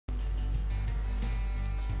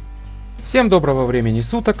Всем доброго времени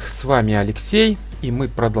суток, с вами Алексей, и мы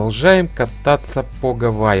продолжаем кататься по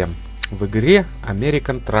Гавайям в игре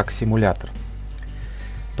American Truck Simulator.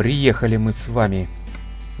 Приехали мы с вами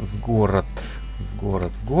в город,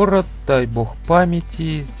 дай бог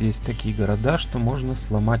памяти. Здесь такие города, что можно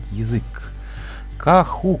сломать язык.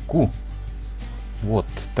 Кахуку. Вот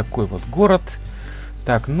такой вот город.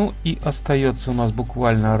 Так, ну и остается у нас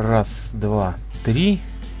буквально раз, два, три.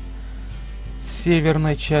 В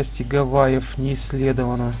северной части Гавайев не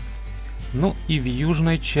исследовано. Ну и в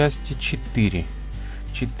южной части 4.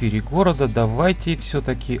 4 города. Давайте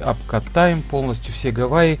все-таки обкатаем полностью все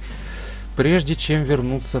Гавайи, прежде чем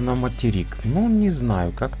вернуться на материк. Ну, не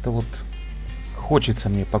знаю, как-то вот хочется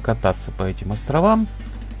мне покататься по этим островам.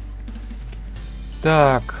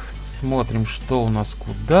 Так, смотрим, что у нас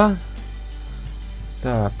куда.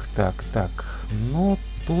 Так. Ну,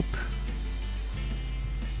 тут,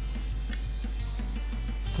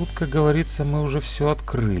 как говорится, мы уже все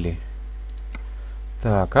открыли.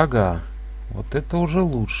 Так, ага. Вот это уже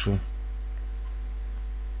лучше.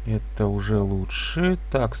 Это уже лучше.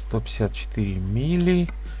 Так, 154 мили.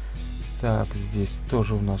 Так, здесь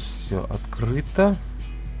тоже у нас все открыто.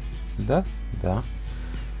 Да? Да.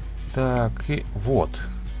 Так, и вот.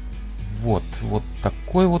 Вот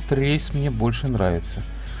такой вот рейс мне больше нравится.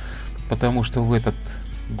 Потому что в этот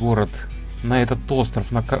город, на этот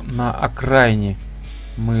остров, на окраине,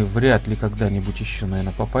 мы вряд ли когда-нибудь еще,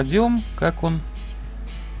 наверное, попадем. Как он?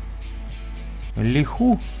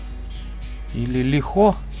 Лиху? Или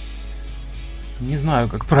Лихо? Не знаю,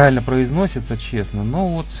 как правильно произносится, честно. Но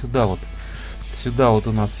вот сюда вот. Сюда вот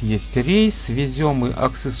у нас есть рейс. Везем мы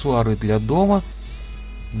аксессуары для дома.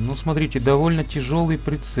 Ну, смотрите, довольно тяжелый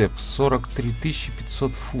прицеп. 43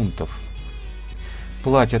 500 фунтов.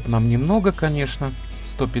 Платят нам немного, конечно.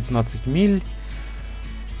 115 миль.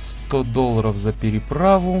 $100 за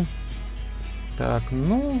переправу. Так,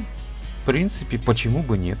 ну, в принципе, почему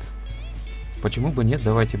бы нет? Почему бы нет?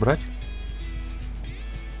 Давайте брать.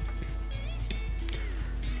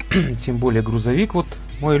 Тем более грузовик, вот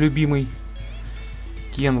мой любимый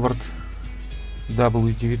Кенвард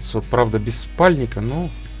W900. Правда, без спальника, но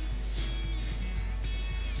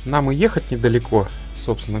нам и ехать недалеко,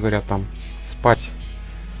 собственно говоря, там спать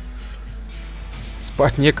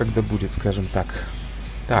некогда будет, скажем так.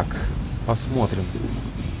 Так, посмотрим.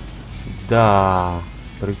 Да,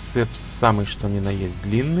 прицеп самый что ни на есть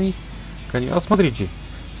длинный. А смотрите,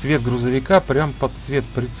 цвет грузовика прям под цвет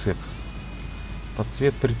прицепа. Под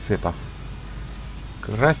цвет прицепа.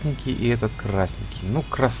 Красненький и этот красненький. Ну,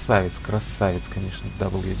 красавец, конечно.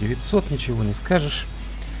 W900, ничего не скажешь.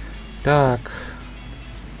 Так.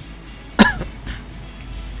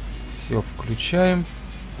 Все, включаем.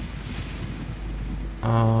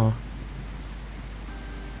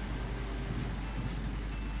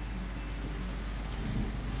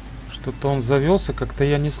 Что-то он завелся, как-то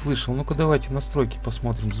я не слышал. Ну-ка, давайте настройки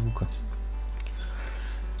посмотрим звука.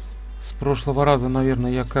 С прошлого раза,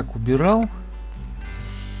 наверное, я как убирал.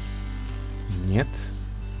 Нет,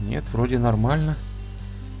 вроде нормально.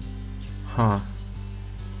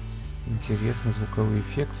 Интересно, звуковые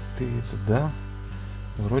эффекты, это да.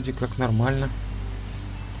 Вроде как нормально.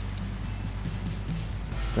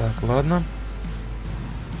 Так, ладно.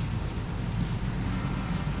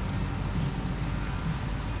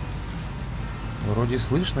 Вроде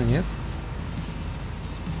слышно, нет?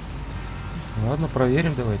 Ладно,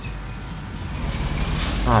 проверим, давайте.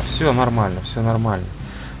 Все нормально, все нормально.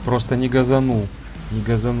 Просто не газанул.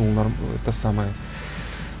 Это самое.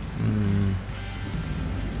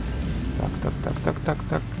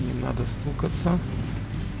 Так. Не надо стукаться.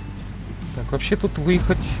 Так, вообще тут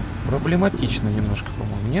выехать проблематично немножко,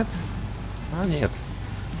 по-моему. Нет? Нет.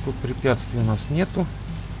 Тут препятствий у нас нету.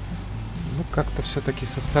 Ну, как-то все-таки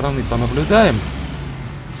со стороны понаблюдаем.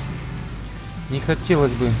 Не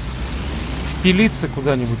хотелось бы впилиться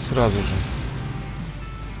куда-нибудь сразу же.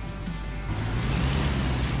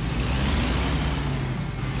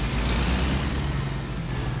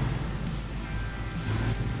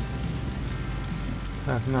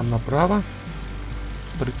 Так, нам направо.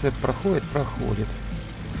 Прицеп проходит.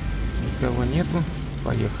 Никого нету.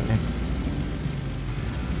 Поехали.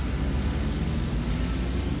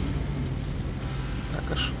 Так,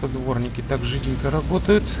 а что дворники так жиденько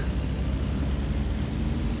работают?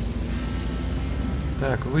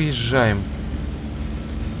 Так, выезжаем.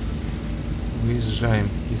 Выезжаем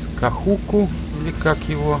из Кахуку, или как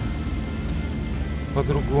его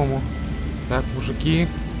по-другому. Так, мужики,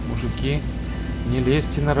 не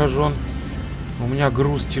лезьте на рожон. У меня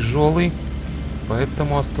груз тяжелый,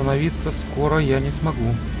 поэтому остановиться скоро я не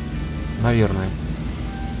смогу. Наверное.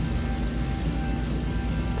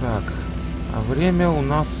 Так, Время у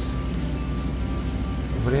нас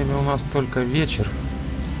только вечер.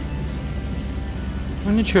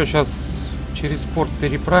 Ну ничего, сейчас через порт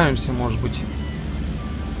переправимся, может быть,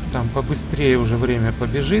 там побыстрее уже время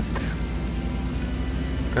побежит.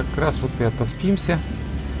 Как раз вот и отоспимся.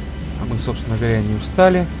 А мы, собственно говоря, не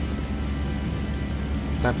устали.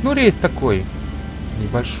 Так, ну рейс такой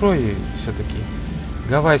небольшой все-таки.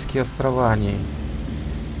 Гавайские острова, они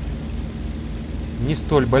не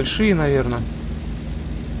столь большие, наверное.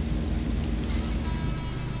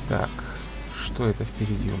 Так, что это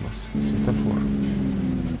впереди у нас? Светофор.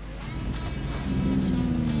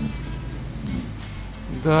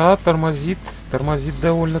 Да, тормозит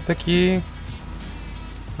довольно-таки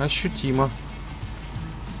ощутимо.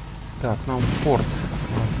 Так, нам в порт.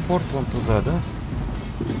 В порт вон туда, да?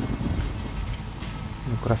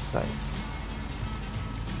 Ну, красавец.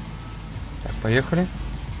 Так, поехали.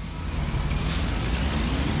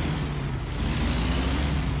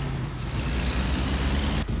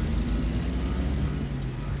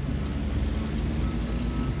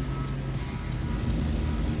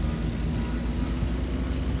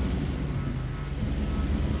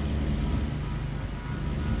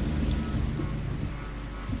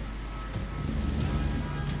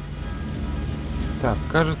 Так,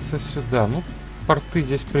 кажется, сюда. Ну, порты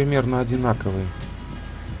здесь примерно одинаковые.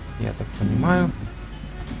 Я так понимаю.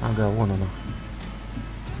 Ага, вон оно.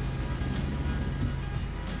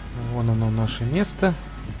 Вон оно, наше место.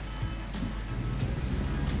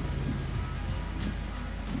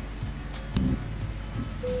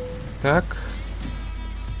 Так.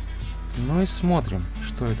 Ну и смотрим,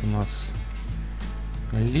 что это у нас.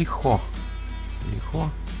 Лихо.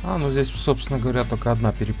 Лихо. А, ну здесь, собственно говоря, только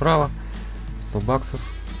одна переправа. 100 баксов.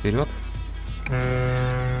 Вперед.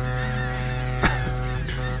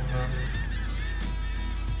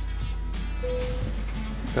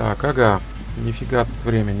 Так, ага. Нифига тут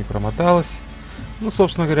время не промоталось. Ну,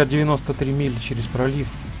 собственно говоря, 93 мили через пролив.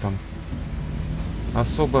 Там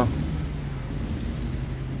особо,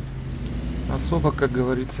 как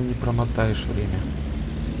говорится, не промотаешь время.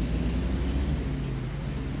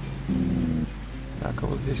 Так, а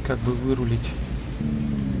вот здесь как бы вырулить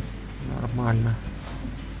нормально,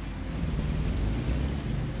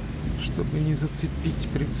 чтобы не зацепить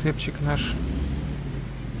прицепчик наш.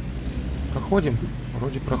 Проходим?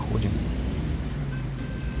 Вроде проходим.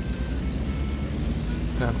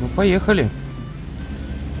 Так, ну поехали.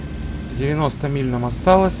 90 миль нам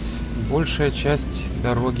осталось. Большая часть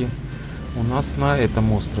дороги у нас на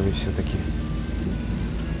этом острове все-таки.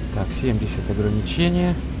 Так, 70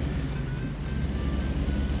 ограничения.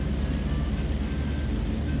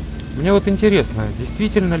 Мне вот интересно,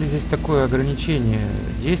 действительно ли здесь такое ограничение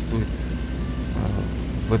действует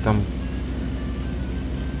в этом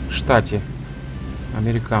штате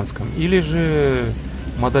американском, или же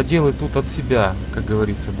мододелы тут от себя, как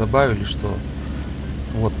говорится, добавили, что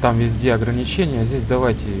вот там везде ограничения, а здесь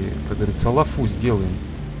давайте, как говорится, лафу сделаем.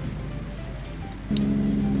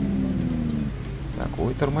 Так,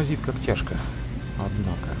 ой, тормозит как тяжко,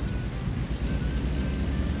 однако.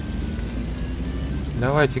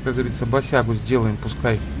 Давайте, как говорится, босягу сделаем,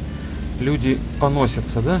 пускай люди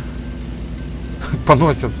поносятся, да?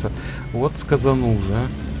 Поносятся. Вот сказанул же, а.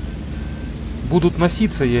 Будут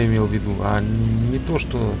носиться, я имел в виду, а не то,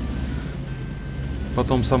 что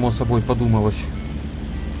потом само собой подумалось.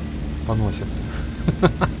 Поносятся.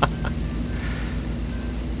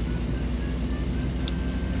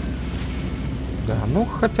 Да, ну,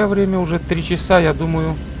 хотя время уже 3 часа, я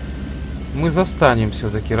думаю, мы застанем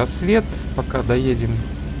все-таки рассвет, пока доедем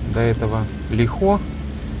до этого Лихо.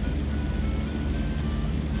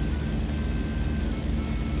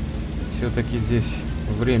 Все-таки здесь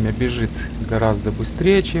время бежит гораздо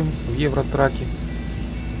быстрее, чем в Евротраке.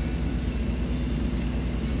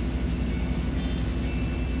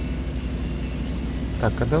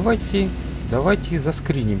 Так, а давайте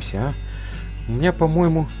заскринимся, а? У меня,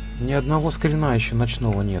 по-моему, ни одного скрина еще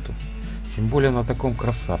ночного нету. Тем более на таком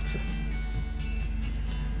красавце.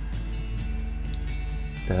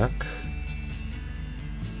 Так.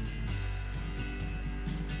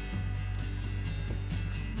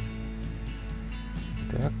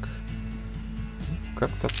 Так.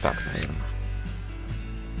 Как-то так, наверное.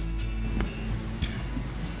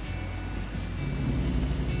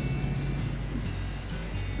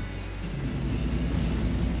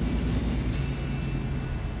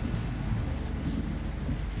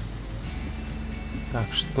 Так,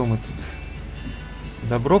 что мы тут?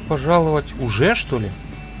 Добро пожаловать. Уже, что ли?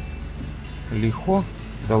 Лихо?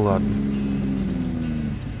 Да ладно. —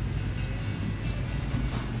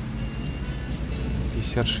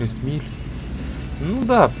 56 миль. Ну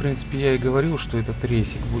да, в принципе, я и говорил, что этот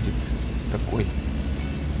рейсик будет такой.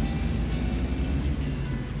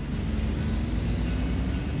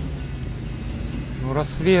 Ну,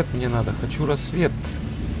 рассвет мне надо, хочу рассвет.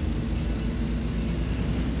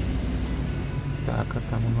 Так, а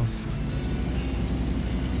там у нас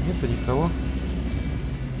нету никого.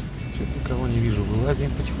 Что-то никого не вижу,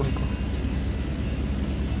 вылазим потихоньку.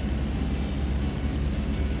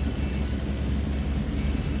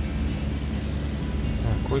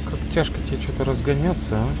 Так, ой, как тяжко тебе что-то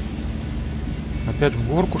разгоняться, а? Опять в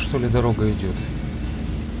горку, что ли, дорога идет?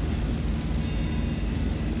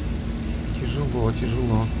 Тяжело,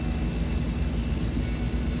 тяжело.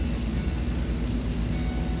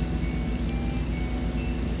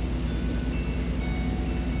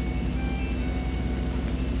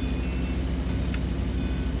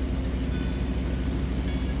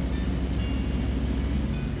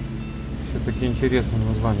 Все-таки интересное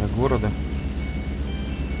название города.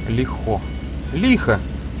 Лихо. Лихо!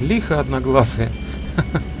 Лихо одноглазое.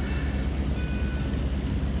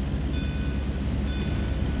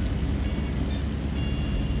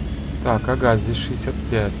 Так, ага, здесь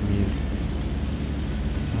 65 миль.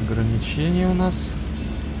 Ограничение у нас.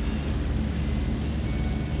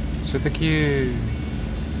 Все-таки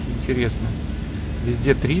интересно.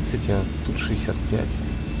 Везде 30, а тут 65.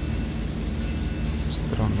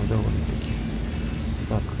 Странно довольно-таки.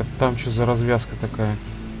 Так, а там что за развязка такая?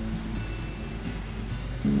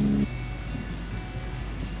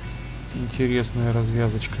 Интересная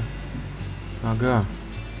развязочка. Ага.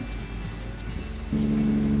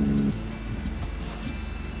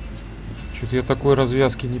 Что-то я такой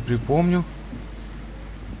развязки не припомню.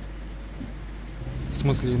 В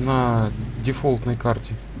смысле, на дефолтной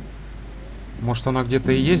карте. Может, она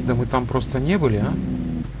где-то и есть, да мы там просто не были, а?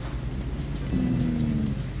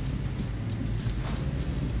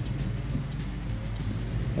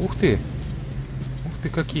 Ух ты! Ух ты,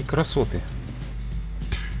 какие красоты!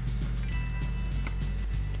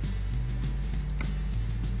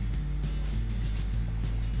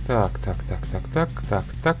 Так, так, так, так, так, так,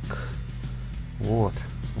 так. Вот,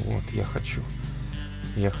 вот, я хочу.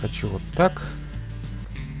 Я хочу вот так.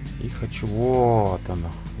 И хочу, вот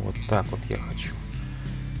оно. Вот так вот я хочу.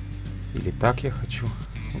 Или так я хочу.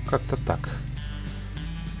 Ну, как-то так.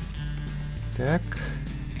 Так.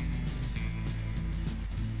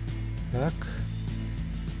 Так.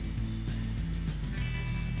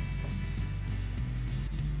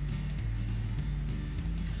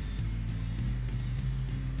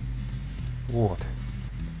 Вот.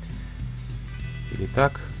 Или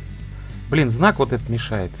так. Блин, знак вот этот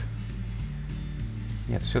мешает.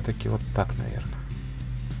 Нет, все-таки вот так, наверное.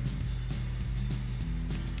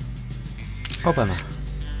 Опа-на.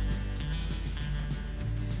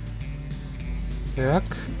 Так.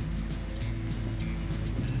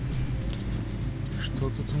 Что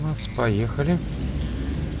тут у нас? Поехали.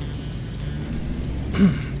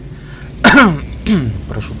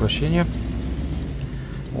 Прошу прощения.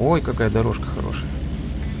 Ой, какая дорожка хорошая.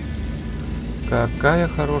 Какая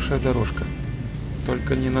хорошая дорожка.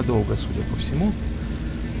 Только ненадолго, судя по всему.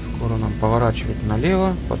 Скоро нам поворачивать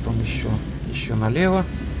налево, потом еще налево.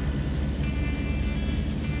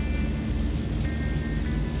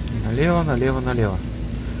 Налево, налево, налево.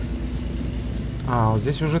 А, вот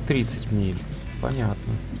здесь уже 30 миль.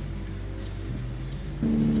 Понятно.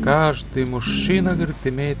 Каждый мужчина, говорит,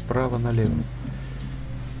 имеет право налево.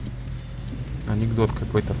 Анекдот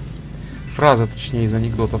какой-то. Фраза, точнее, из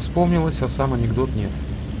анекдота вспомнилась, а сам анекдот нет.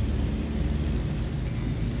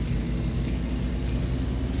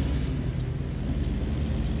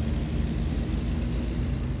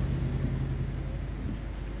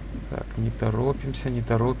 Так, не торопимся, не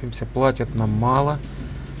торопимся. Платят нам мало.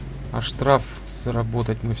 А штраф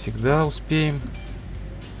заработать мы всегда успеем.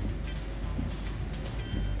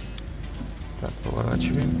 Так,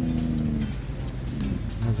 поворачиваем.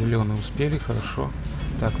 На зеленый успели, хорошо.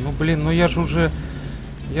 Так, ну блин, ну я же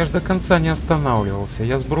до конца не останавливался.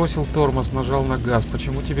 Я сбросил тормоз, нажал на газ.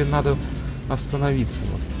 Почему тебе надо остановиться?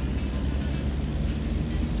 Вот.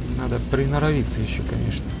 Надо приноровиться еще,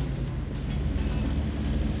 конечно.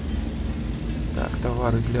 Так,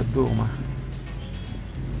 товары для дома.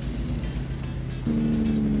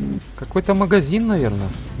 Какой-то магазин, наверное.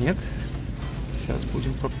 Нет? Сейчас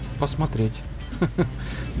будем посмотреть.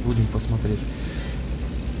 Будем посмотреть.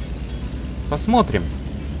 Посмотрим.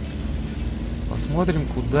 Посмотрим,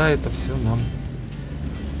 куда это все нам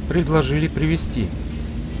предложили привезти.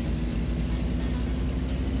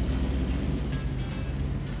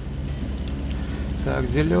 Так,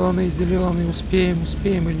 зеленый, зеленый. Успеем,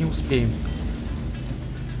 успеем или не успеем?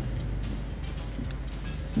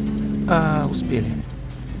 Успели.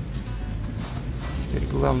 Теперь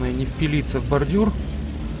главное не впилиться в бордюр.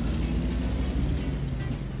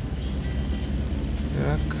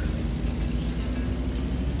 Так.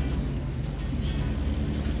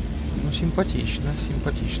 Ну, симпатично.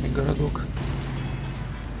 Симпатичный городок.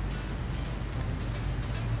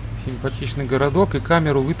 Симпатичный городок. И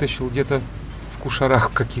камеру вытащил где-то в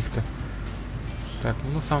кушарах каких-то. Так,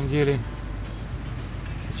 ну на самом деле...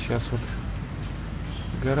 Сейчас вот...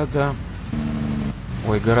 Города.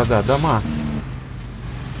 Ой, города, дома.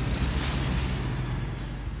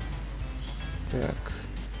 Так.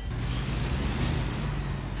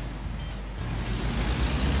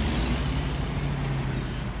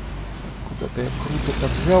 Куда-то я круто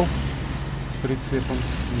так взял прицепом.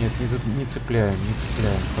 Нет, не цепляем, не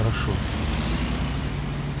цепляем. Хорошо.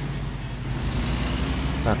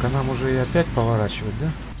 Так, а нам уже и опять поворачивать,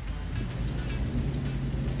 да?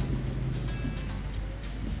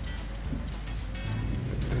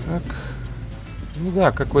 Так. Ну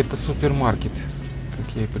да, какой-то супермаркет,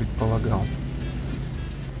 как я и предполагал.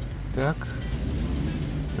 Так.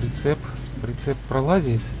 Прицеп. Прицеп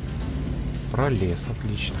пролазит. Пролез,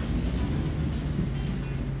 отлично.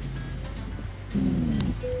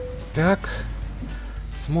 Так.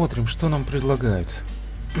 Смотрим, что нам предлагают.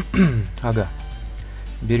 Ага.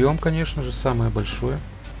 Берем, конечно же, самое большое.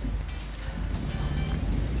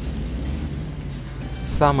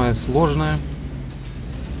 Самое сложное.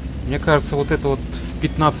 Мне кажется, вот это вот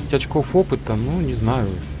 15 очков опыта, ну, не знаю.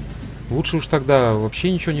 Лучше уж тогда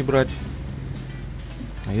вообще ничего не брать.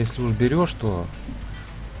 А если уж берешь, то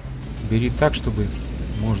бери так, чтобы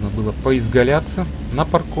можно было поизгаляться на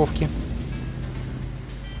парковке.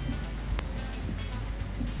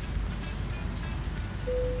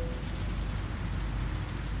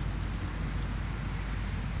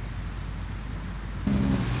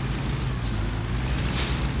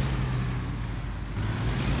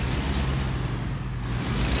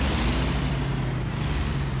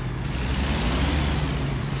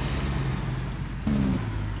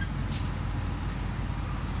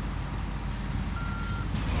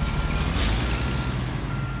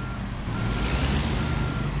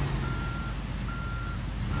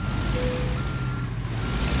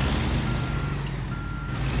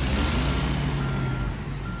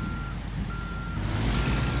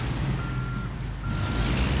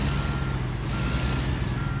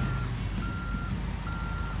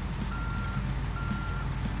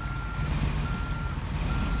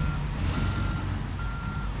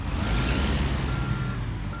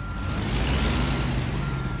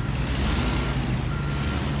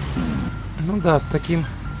 Ну да, с таким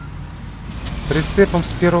прицепом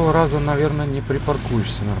с первого раза, наверное, не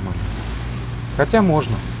припаркуешься нормально. Хотя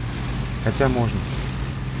можно. Хотя можно.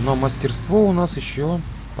 Но мастерство у нас еще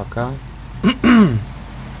пока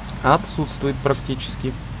отсутствует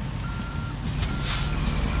практически.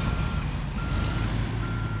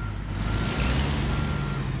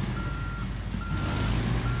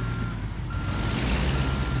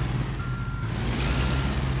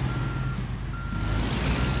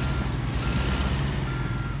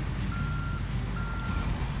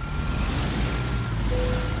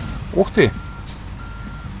 Ух ты!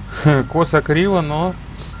 Косо криво, но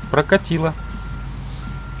прокатило.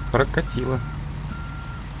 Прокатило.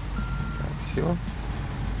 Так, все.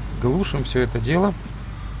 Глушим все это дело.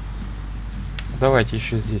 Давайте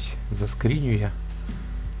еще здесь заскриню я.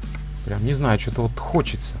 Прям не знаю, что-то вот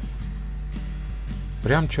хочется.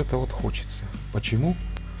 Прям что-то вот хочется. Почему?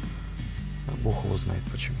 А Бог его знает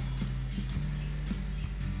почему.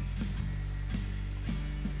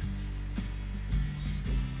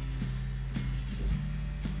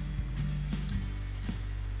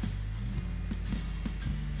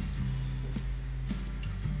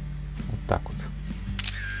 Так вот.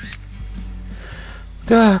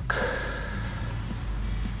 Так.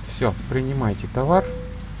 Все, принимайте товар.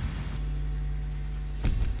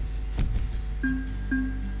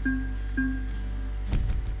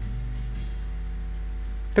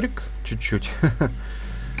 Трик, чуть-чуть.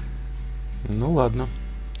 Ну ладно.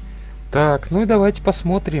 Так, ну и давайте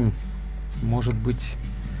посмотрим. Может быть,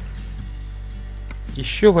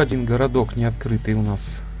 еще в один городок не открытый у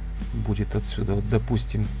нас будет отсюда. Вот,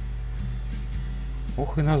 допустим.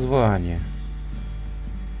 Ох и название.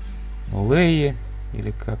 Лее,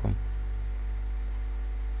 или как он?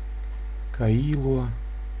 Каилуа.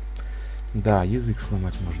 Да, язык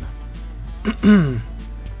сломать можно.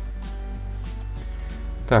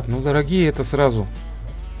 Так, ну дорогие, это сразу,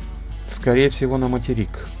 скорее всего, на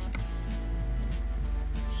материк.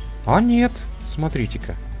 А нет,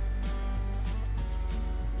 смотрите-ка.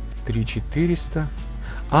 3400.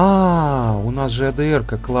 У нас же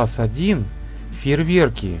АДР-ка класс 1.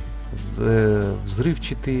 Фейерверки.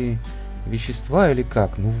 Взрывчатые вещества или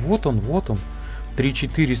как? Ну вот он, вот он.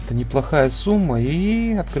 3400, неплохая сумма.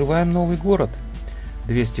 И открываем новый город.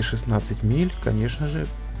 216 миль, конечно же,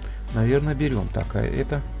 наверное, берем. Так, а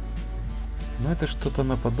это... Ну, это что-то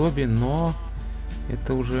наподобие, но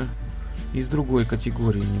это уже из другой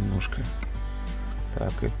категории немножко.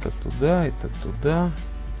 Так, это туда, это туда.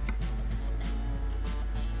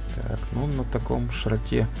 Так, ну, на таком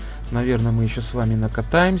широте, наверное, мы еще с вами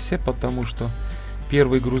накатаемся, потому что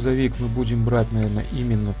первый грузовик мы будем брать, наверное,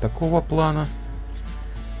 именно такого плана.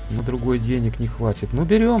 На другой денег не хватит. Ну,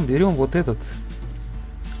 берем вот этот.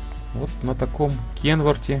 Вот на таком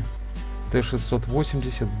Кенворте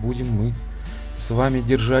Т-680 будем мы с вами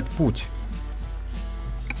держать путь.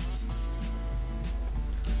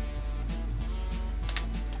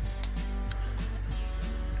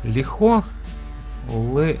 Лихо.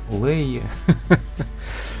 Лее.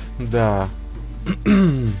 Да.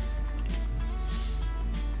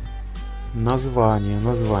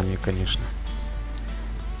 Название, конечно.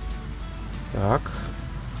 Так.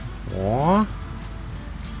 О.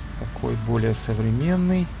 Такой более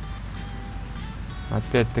современный.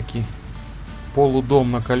 Опять-таки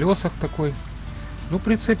полудом на колесах такой. Ну,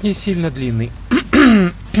 прицеп не сильно длинный.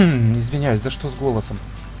 Извиняюсь, да что с голосом.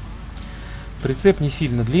 Прицеп не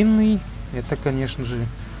сильно длинный. Это, конечно же,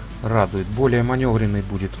 радует. Более маневренный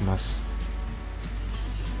будет у нас.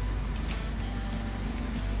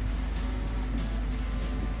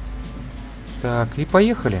 Так, и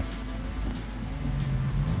поехали.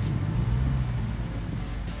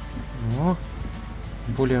 О,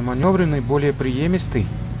 более маневренный, более приемистый.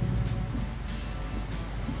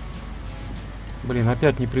 Блин,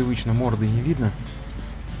 опять непривычно, морды не видно.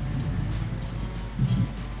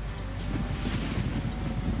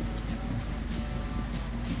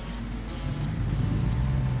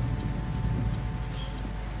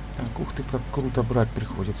 Так, ух ты, как круто брать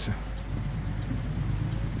приходится.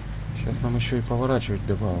 Сейчас нам еще и поворачивать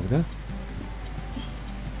добавок, да?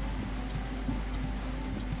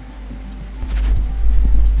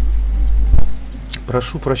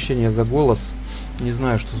 Прошу прощения за голос. Не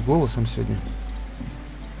знаю, что с голосом сегодня.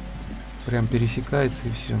 Прям пересекается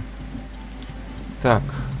и все. Так.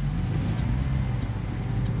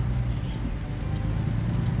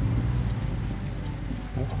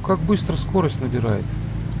 Ух, как быстро скорость набирает.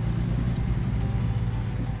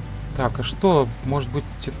 Так, а что? Может быть,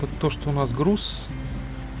 это то, что у нас груз?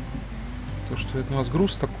 То, что это у нас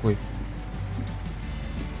груз такой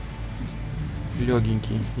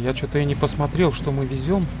легенький. Я что-то и не посмотрел, что мы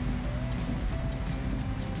везем.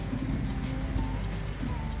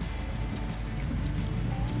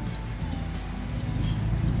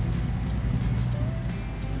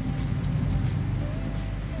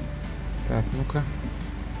 Так, ну-ка.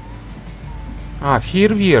 А,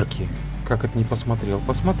 фейерверки. Как это не посмотрел?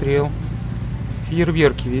 Посмотрел.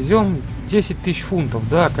 Фейерверки везем. 10 тысяч фунтов.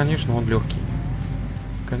 Да, конечно, он легкий.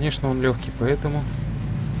 Конечно, он легкий, поэтому...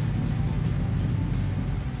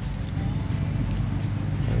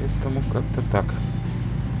 Поэтому как-то так.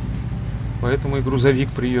 Поэтому и грузовик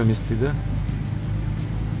приемистый, да?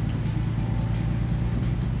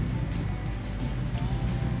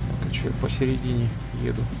 Так, а что я посередине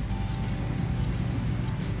еду?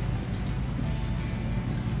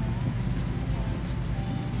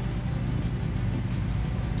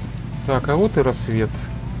 Так, а вот и рассвет.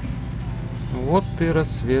 Вот и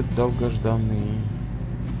рассвет долгожданный.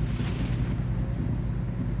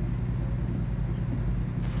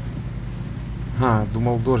 А,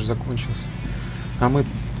 думал, дождь закончился. А мы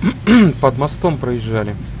под мостом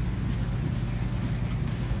проезжали.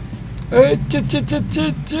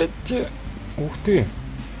 Ух ты.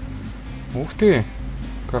 Ух ты.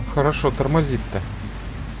 Как хорошо тормозит-то.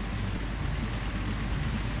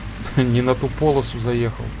 Не на ту полосу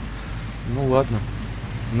заехал. Ну ладно.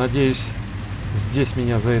 Надеюсь, здесь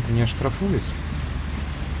меня за это не оштрафуют.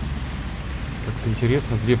 Как-то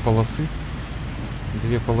интересно. Две полосы.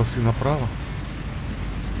 Две полосы направо.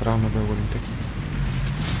 Странно довольно-таки.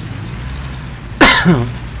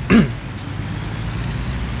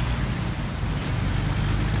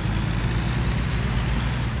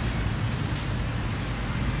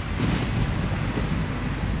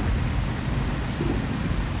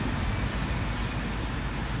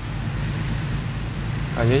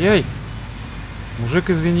 Ай-яй-яй. Мужик,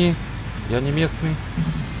 извини. Я не местный.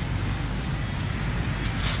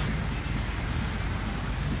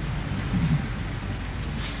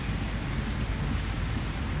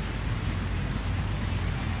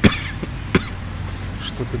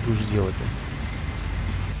 Что ты будешь делать?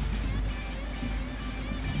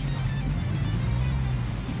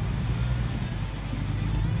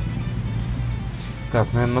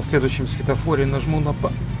 Так, наверное, на следующем светофоре нажму на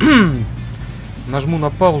нажму на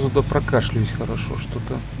паузу, да прокашляюсь хорошо.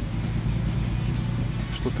 Что-то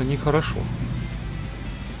нехорошо.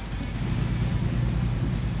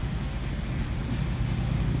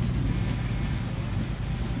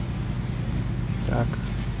 Так.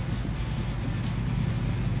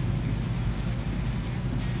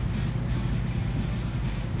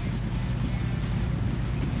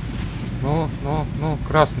 Ну,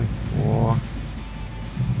 красный. О.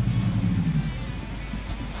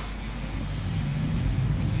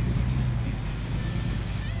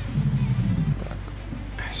 Так.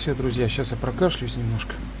 Все, друзья, сейчас я прокашлюсь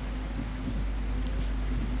немножко.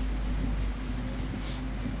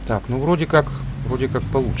 Так, ну вроде как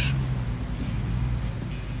получше.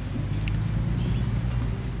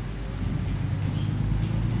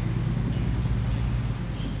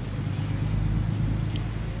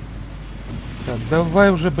 Так,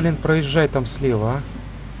 давай уже, блин, проезжай там слева, а.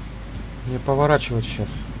 Мне поворачивать сейчас.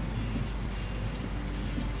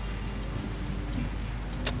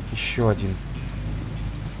 Еще один.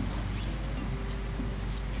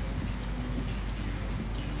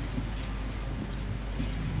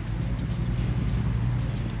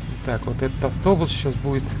 Так, вот этот автобус сейчас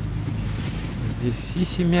будет здесь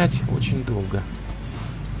сиси мять очень долго.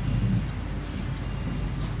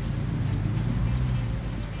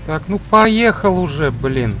 Так, ну поехал уже,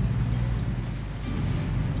 блин.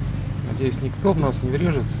 Надеюсь, никто в нас не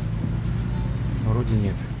врежется. Вроде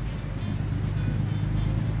нет.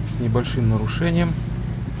 С небольшим нарушением.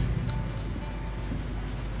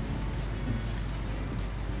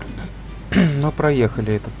 Но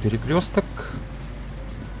проехали этот перекресток.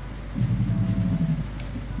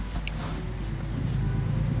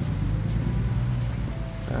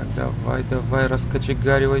 Так, давай,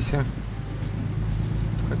 раскочегаривайся.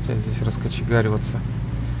 Хотя здесь раскочегариваться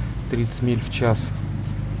 30 миль в час.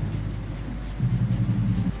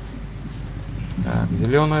 Так,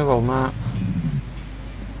 зеленая волна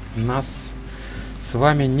нас с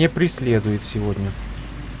вами не преследует сегодня.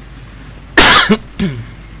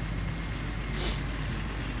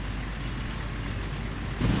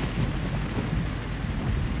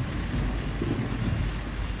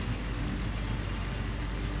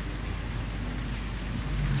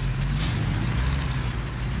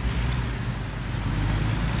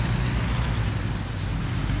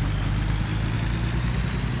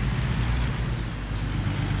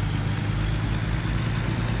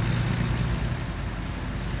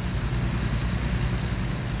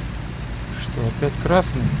 Опять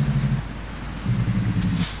красный.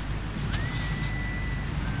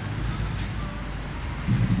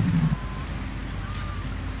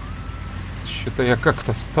 Что-то я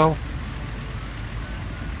как-то встал.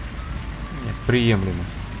 Нет, приемлемо.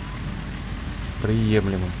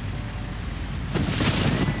 Приемлемо.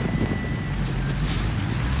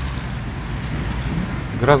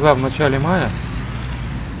 Гроза в начале мая.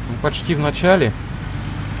 Ну, почти в начале.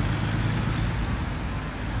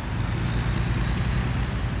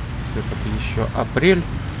 Все-таки еще апрель.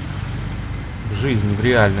 В жизни, в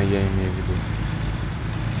реальной я имею в виду.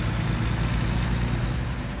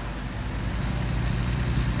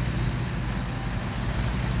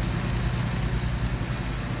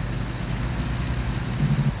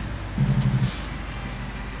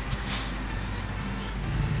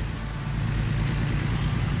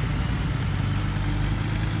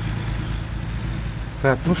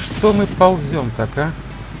 Так, ну что мы ползем так, а?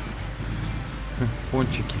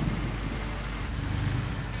 Пончики.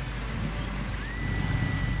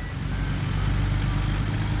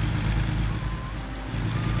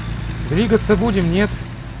 Двигаться будем, нет?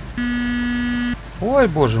 Ой,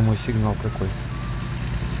 боже мой, сигнал какой.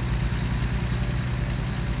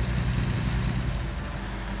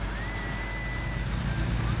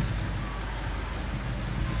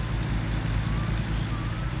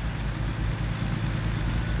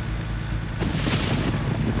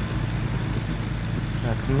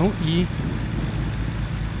 Так, ну и...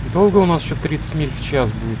 Долго у нас еще 30 миль в час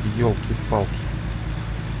будет, елки-палки.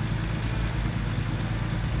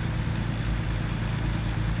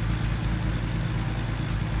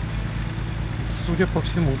 Судя по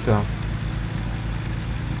всему, да.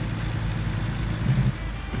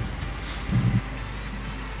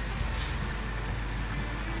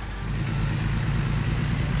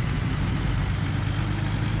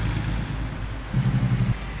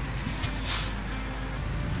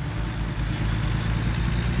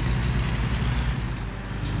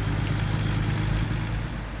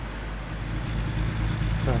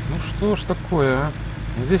 Так, ну что ж такое, а?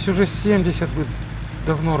 Здесь уже 70 бы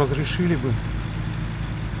давно разрешили бы.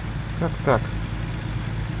 Как так?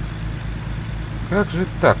 Как же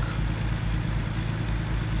так?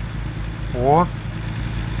 О!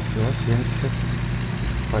 Все, 70.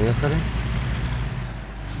 Поехали.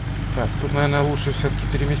 Так, тут, наверное, лучше все-таки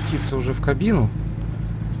переместиться уже в кабину.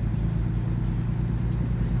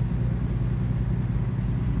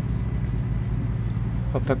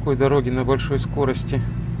 По такой дороге на большой скорости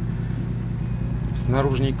с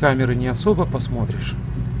наружной камеры не особо посмотришь.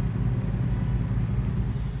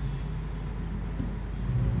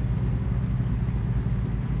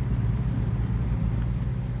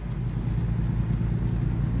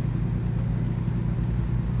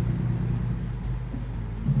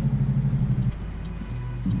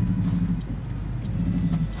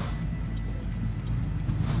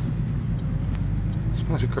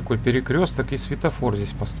 Смотри, какой перекресток и светофор здесь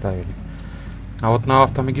поставили. А вот на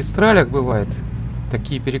автомагистралях бывает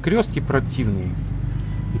такие перекрестки противные.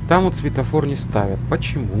 И там вот светофор не ставят.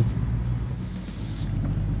 Почему?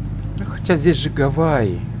 Хотя здесь же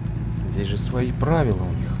Гавайи. Здесь же свои правила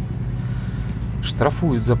у них.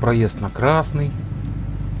 Штрафуют за проезд на красный.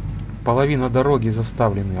 Половина дороги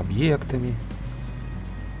заставлены объектами.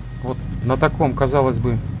 Вот на таком, казалось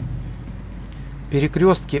бы,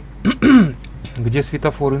 перекрестке, где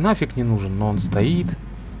светофор и нафиг не нужен, но он стоит.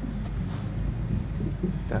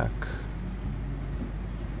 Так.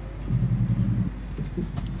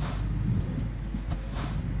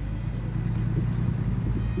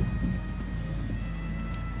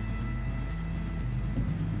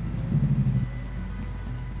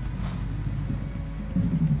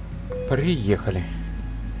 Приехали.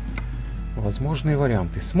 Возможные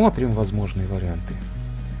варианты. Смотрим возможные варианты.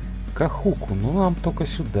 Кахуку, ну нам только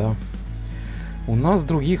сюда. У нас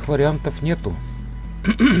других вариантов нету.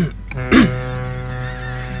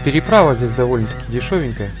 Переправа здесь довольно-таки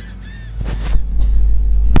дешевенькая.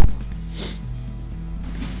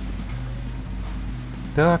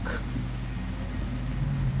 Так.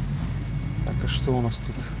 Так, а что у нас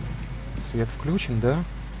тут? Свет включен, да?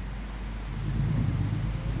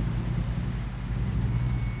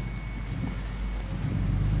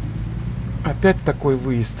 Опять такой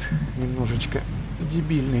выезд немножечко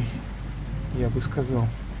дебильный, я бы сказал.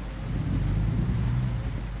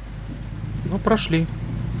 Ну, прошли.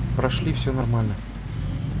 Прошли, все нормально.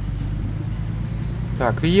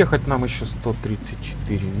 Так, и ехать нам еще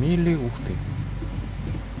 134 мили. Ух ты.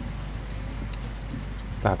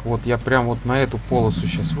 Так, вот я прям вот на эту полосу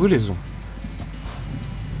сейчас вылезу.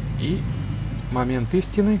 И момент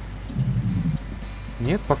истины.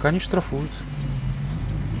 Нет, пока не штрафуют.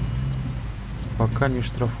 Пока не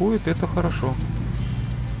штрафуют, это хорошо.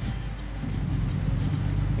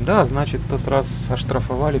 Да, значит, в тот раз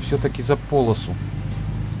оштрафовали все-таки за полосу.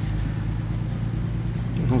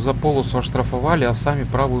 Ну, за полосу оштрафовали, а сами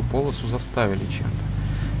правую полосу заставили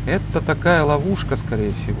чем-то. Это такая ловушка,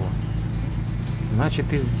 скорее всего.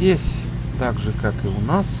 Значит, и здесь, так же, как и у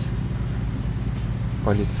нас,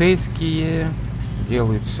 полицейские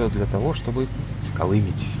делают все для того, чтобы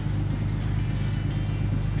сколымить.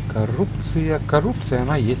 Коррупция, коррупция,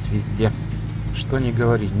 она есть везде. Что ни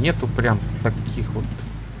говори, нету прям таких вот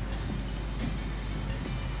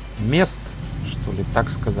мест, что ли, так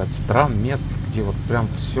сказать, стран, мест, где вот прям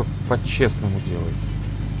все по-честному делается.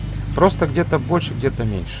 Просто где-то больше, где-то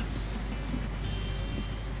меньше.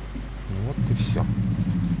 Вот и все.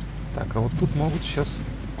 Так, а вот тут могут сейчас,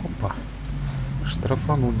 опа,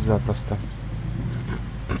 штрафануть запросто.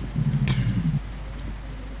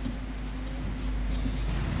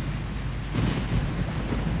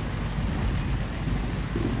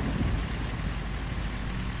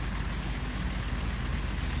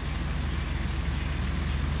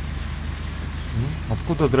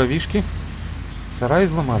 Откуда дровишки? Сарай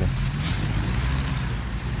изломали.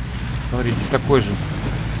 Смотрите, такой же.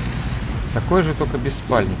 Такой же, только без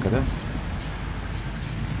спальника, да?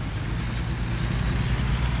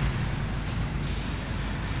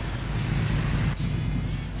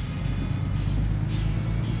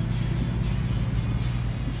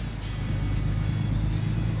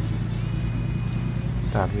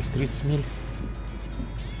 Так, здесь 30 миль.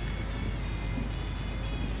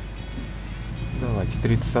 Давайте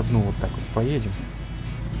 31 вот так вот поедем,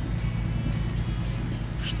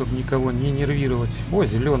 чтобы никого не нервировать. О,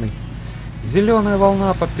 зеленый. Зеленая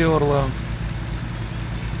волна поперла.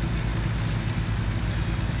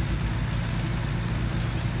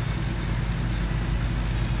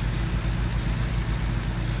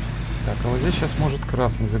 Так, а вот здесь сейчас может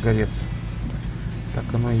красный загореться. Так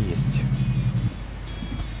оно и есть.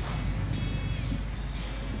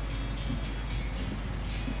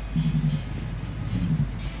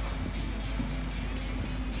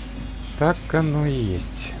 Так оно и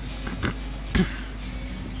есть.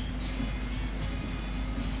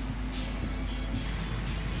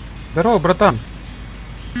 Здорово, братан.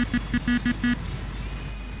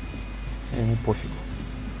 Ему пофигу.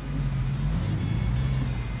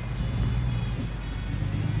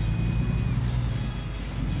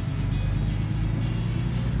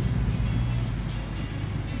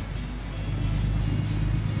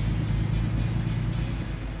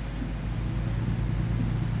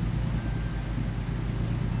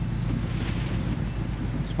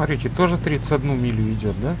 Смотрите, тоже 31 милю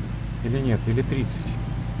идет, да? Или нет? Или 30?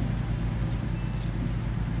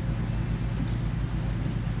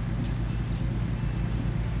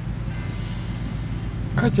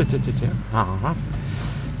 Ага.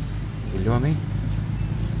 Зеленый.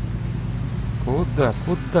 Куда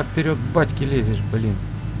вперед батьки лезешь, блин?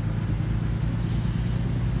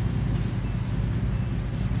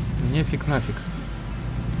 Нефиг нафиг.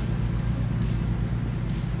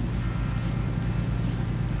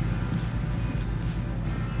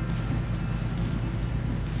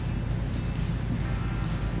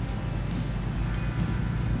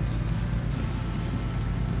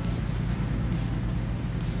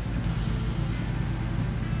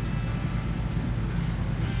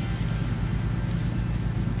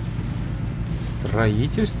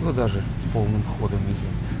 Строительство даже полным ходом идет.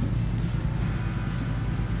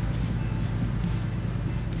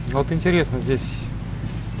 Вот интересно, здесь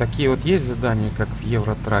такие вот есть задания, как в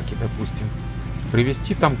Евротраке, допустим.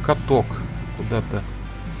 Привезти там каток куда-то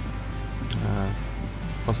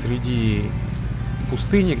посреди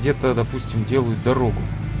пустыни, где-то, допустим, делают дорогу.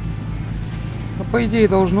 Ну, по идее,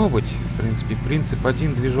 должно быть. В принципе, принцип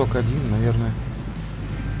один, движок один, наверное,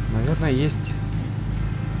 есть.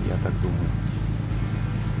 Я так думаю.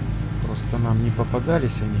 Просто нам не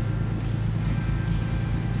попадались они.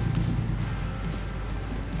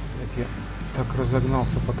 Я так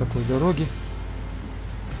разогнался по такой дороге.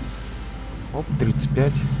 Оп,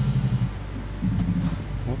 35.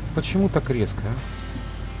 Вот почему так резко, а?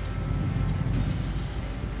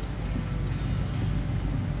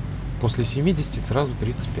 После 70 сразу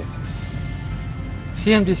 35.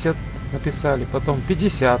 70 написали, потом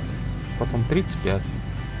 50, потом 35.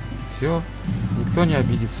 Все, никто не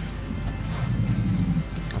обидится.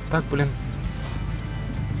 А так, блин.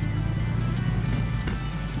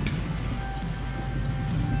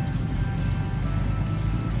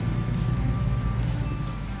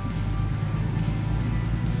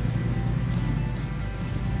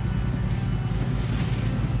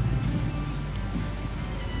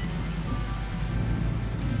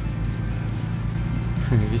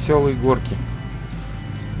 Веселые горки.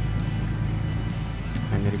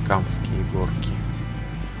 Американские горки.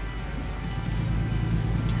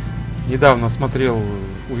 Недавно смотрел,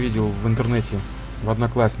 увидел в интернете, в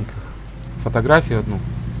Одноклассниках, фотографию одну.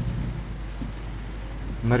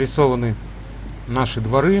 Нарисованы наши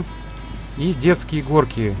дворы и детские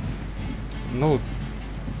горки. Ну,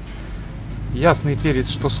 ясный перец,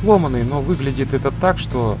 что сломанный, но выглядит это так,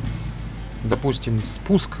 что, допустим,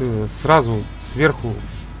 спуск сразу сверху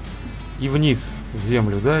и вниз в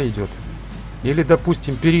землю, да, идет. Или,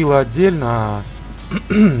 допустим, перила отдельно, а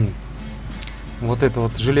вот это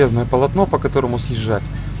вот железное полотно, по которому съезжать,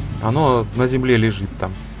 оно на земле лежит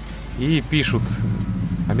там. И пишут: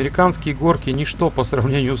 американские горки ничто по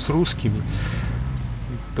сравнению с русскими.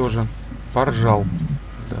 Тоже поржал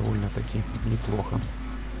довольно-таки неплохо.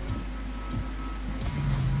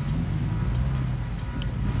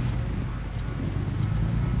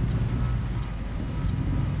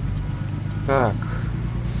 Так,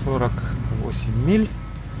 48 миль.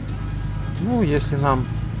 Ну, если нам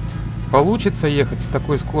получится ехать с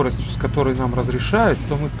такой скоростью, с которой нам разрешают,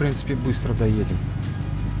 то мы, в принципе, быстро доедем.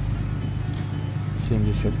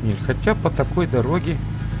 70 миль. Хотя по такой дороге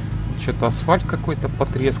что-то асфальт какой-то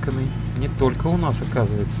потресканный. Не только у нас,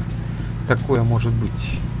 оказывается, такое может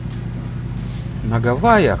быть. На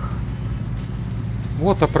Гавайях.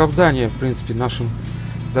 Вот оправдание, в принципе, нашим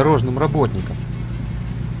дорожным работникам.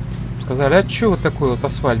 Сказали: а что вы такой вот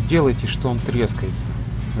асфальт делаете, что он трескается?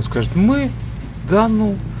 Он скажет: мы? Да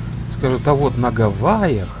ну. Скажет: а вот на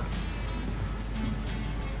Гавайях.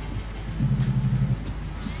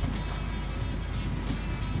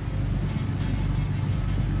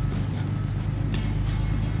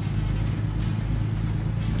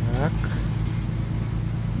 Так.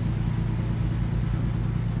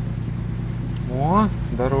 О,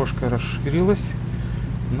 дорожка расширилась.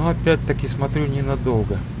 Но опять-таки смотрю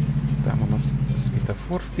ненадолго. Там у нас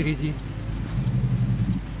светофор впереди.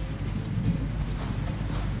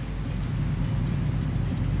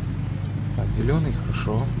 Так, зеленый,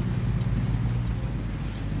 хорошо.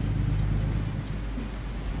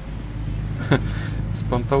 С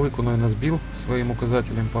панталыку, наверное, сбил своим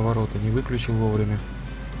указателем поворота, не выключил вовремя.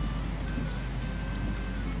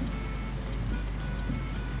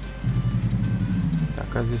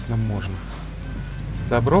 пока здесь нам можно.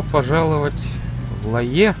 Добро пожаловать в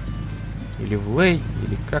Лае, или в Лей,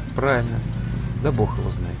 или как правильно. Да бог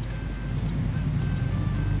его знает.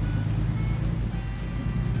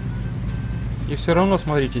 И все равно,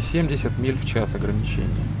 смотрите, 70 миль в час ограничения.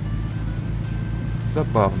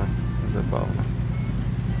 Забавно, забавно.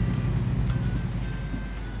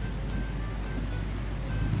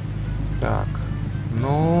 Так,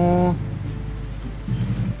 ну...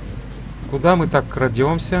 Куда мы так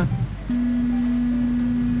крадемся?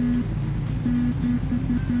 Ну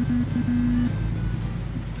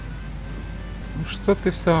что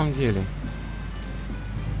ты в самом деле?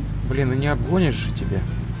 Блин, и не обгонишь же тебя.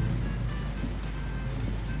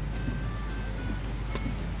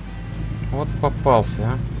 Вот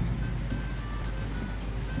попался, а.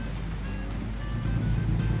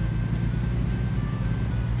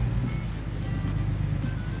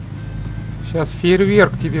 Сейчас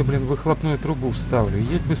фейерверк тебе, блин, выхлопную трубу вставлю.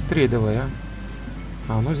 Едь быстрее давай, а.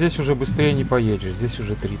 А, ну здесь уже быстрее не поедешь. Здесь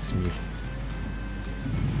уже 30 миль.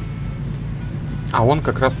 А он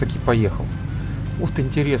как раз таки поехал. Вот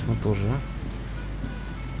интересно тоже,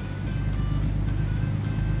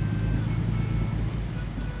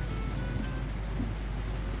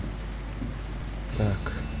 а.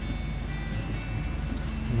 Так.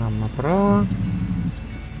 Нам направо.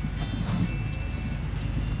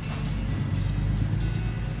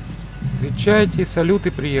 Встречайте,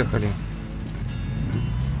 салюты приехали.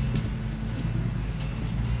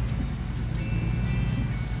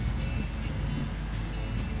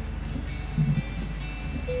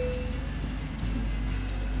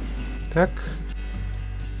 Так.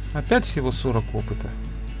 Опять всего 40 опыта.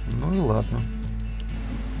 Ну и ладно.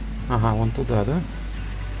 Ага, вон туда, да?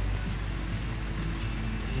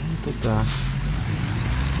 Вон туда.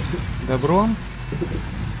 Добро.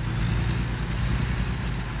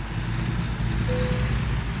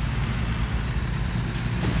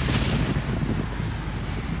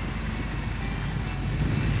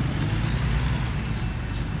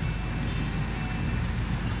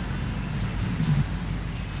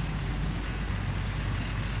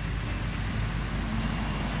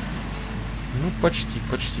 Ну,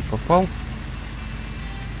 почти попал.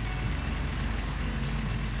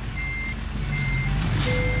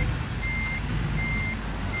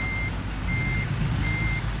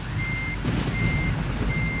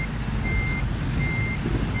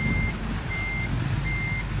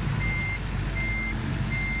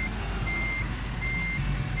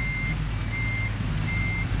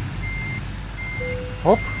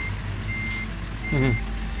 Оп. Угу.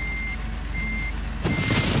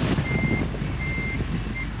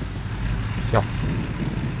 Все.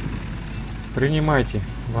 Принимайте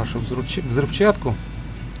вашу взрывчатку.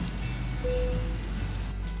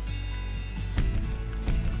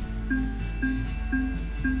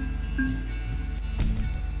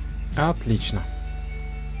 Отлично.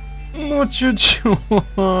 Ну, чуть-чуть.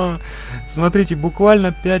 Смотрите,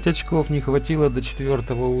 буквально 5 очков не хватило до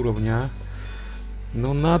 4-го уровня, а.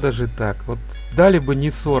 Ну, надо же так. Вот дали бы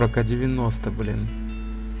не 40, а 90, блин.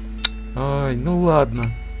 Ай, ну ладно.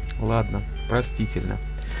 Ладно, простительно.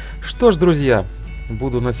 Что ж, друзья,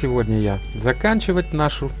 буду на сегодня я заканчивать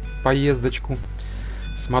нашу поездочку.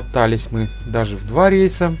 Смотались мы даже в 2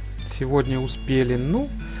 рейса. Сегодня успели. Ну,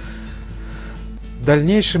 в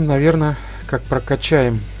дальнейшем, наверное, как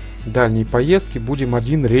прокачаем дальние поездки, будем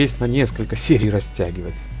 1 рейс на несколько серий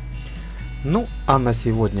растягивать. Ну, а на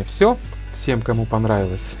сегодня все. Всем, кому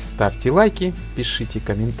понравилось, ставьте лайки, пишите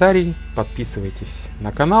комментарии, подписывайтесь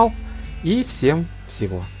на канал и всем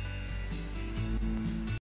всего.